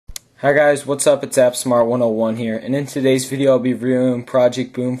Hi guys, what's up? It's AppSmart101 here, and in today's video I'll be reviewing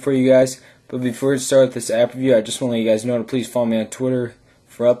Project Boom for you guys. But before we start with this app review, I just want to let you guys know to please follow me on Twitter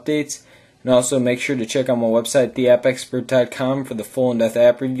for updates, and also make sure to check out my website, theappexpert.com, for the full in-depth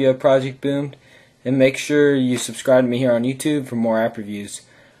app review of Project Boom, and make sure you subscribe to me here on YouTube for more app reviews.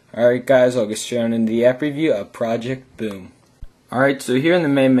 Alright guys, I'll get straight on into the app review of Project Boom. Alright, so here in the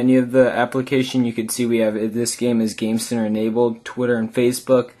main menu of the application you can see we have this game is Game Center enabled, Twitter and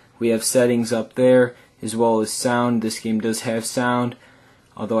Facebook. We have settings up there as well as sound. This game does have sound,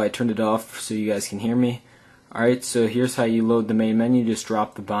 although I turned it off so you guys can hear me. Alright, so here's how you load the main menu. Just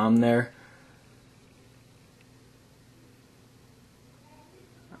drop the bomb there.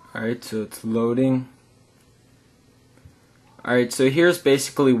 Alright, so it's loading. Alright, so here's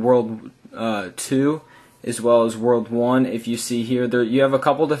basically World 2 as well as World 1. If you see here, you have a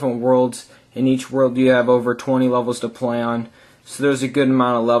couple different worlds. In each world you have over 20 levels to play on. So there's a good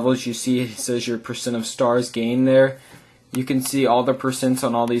amount of levels. You see it says your percent of stars gained there. You can see all the percents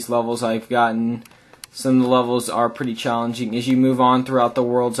on all these levels I've gotten. Some of the levels are pretty challenging. As you move on throughout the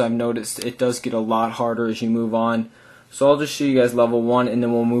worlds, I've noticed it does get a lot harder as you move on. So I'll just show you guys level 1 and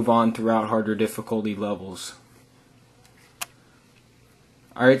then we'll move on throughout harder difficulty levels.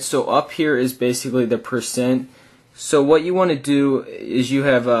 Alright, so up here is basically the percent. So what you want to do is you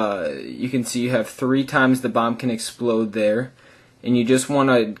have you can see you have 3 times the bomb can explode there. And you just want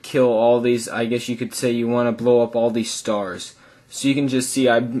to kill all these, I guess you could say you want to blow up all these stars. So you can just see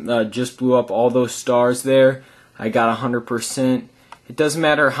I just blew up all those stars there. I got 100%. It doesn't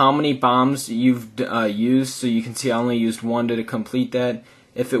matter how many bombs you've used, so you can see I only used 1 to complete that.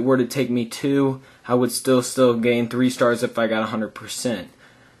 If it were to take me 2, I would still gain 3 stars if I got 100%.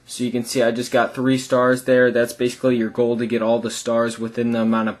 So you can see I just got 3 stars there. That's basically your goal, to get all the stars within the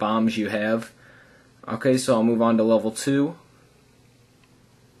amount of bombs you have. Okay, so I'll move on to level 2.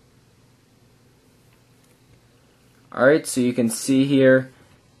 Alright, so you can see here,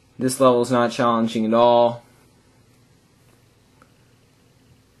 this level is not challenging at all.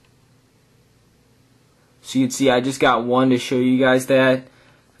 So you can see I just got 1 to show you guys that.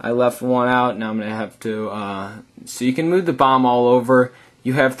 I left 1 out, now I'm going to have to, so you can move the bomb all over.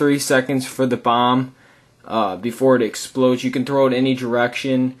 You have 3 seconds for the bomb before it explodes. You can throw it any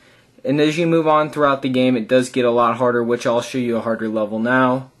direction. And as you move on throughout the game, it does get a lot harder, which I'll show you a harder level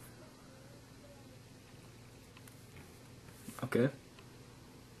now. Okay.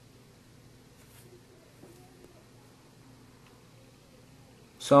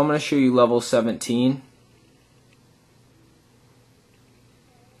 So I'm going to show you level 17.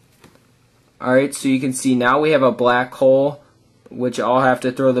 Alright, so you can see now we have a black hole, which I'll have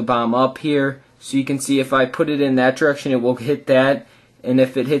to throw the bomb up here. So you can see if I put it in that direction, it will hit that. And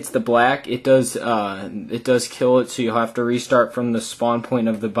if it hits the black, it does kill it, so you'll have to restart from the spawn point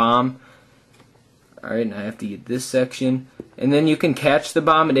of the bomb. Alright, and I have to get this section. And then you can catch the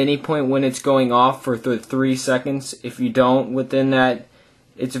bomb at any point when it's going off for 3 seconds. If you don't within that,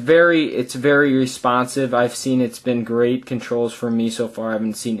 it's very responsive. I've seen it's been great controls for me so far. I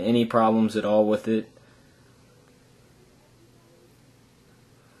haven't seen any problems at all with it.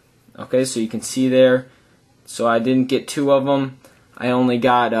 Okay, so you can see there. So I didn't get 2 of them. I only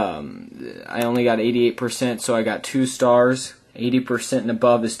got 88%, so I got 2 stars. 80% and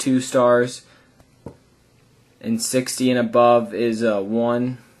above is 2 stars. And 60 and above is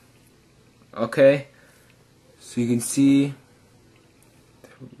 1. Okay, so you can see,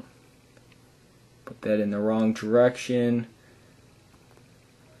 put that in the wrong direction,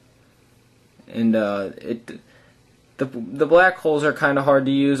 and the black holes are kind of hard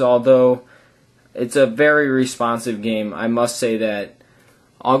to use, although it's a very responsive game. I must say that.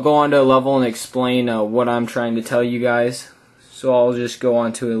 I'll go on to a level and explain what I'm trying to tell you guys. So I'll just go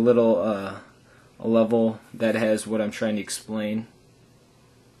on to a little a level that has what I'm trying to explain.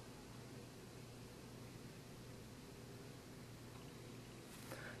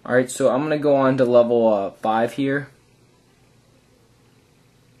 Alright, so I'm going to go on to level 5 here.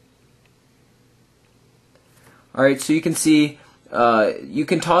 Alright, so you can see you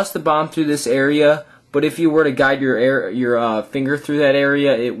can toss the bomb through this area, but if you were to guide your finger through that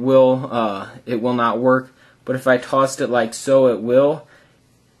area, it will not work. But if I tossed it like so, it will.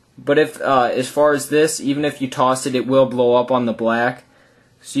 But if, as far as this, even if you toss it, it will blow up on the black.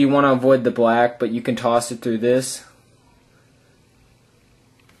 So you want to avoid the black, but you can toss it through this.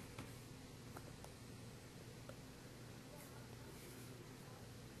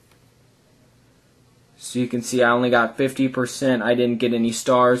 So you can see I only got 50%. I didn't get any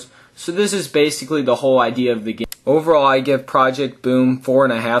stars. So this is basically the whole idea of the game. Overall, I give Project Boom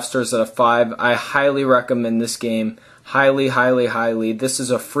 4.5 stars out of 5. I highly recommend this game. highly. This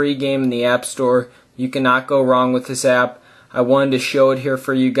is a free game in the App Store. You cannot go wrong with this app. I wanted to show it here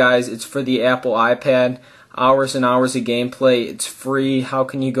for you guys. It's for the Apple iPad. Hours and hours of gameplay. It's free. How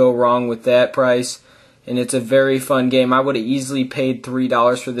can you go wrong with that price? And it's a very fun game. I would have easily paid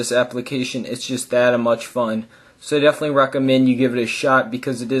 $3 for this application. It's just that much fun. So I definitely recommend you give it a shot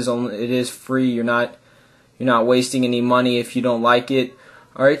because it is free. You're not wasting any money if you don't like it.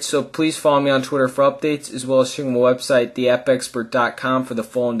 Alright, so please follow me on Twitter for updates, as well as check my website, theappexpert.com, for the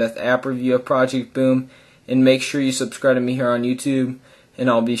full in-depth app review of Project Boom. And make sure you subscribe to me here on YouTube, and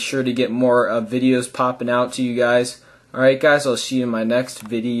I'll be sure to get more videos popping out to you guys. Alright guys, I'll see you in my next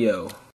video.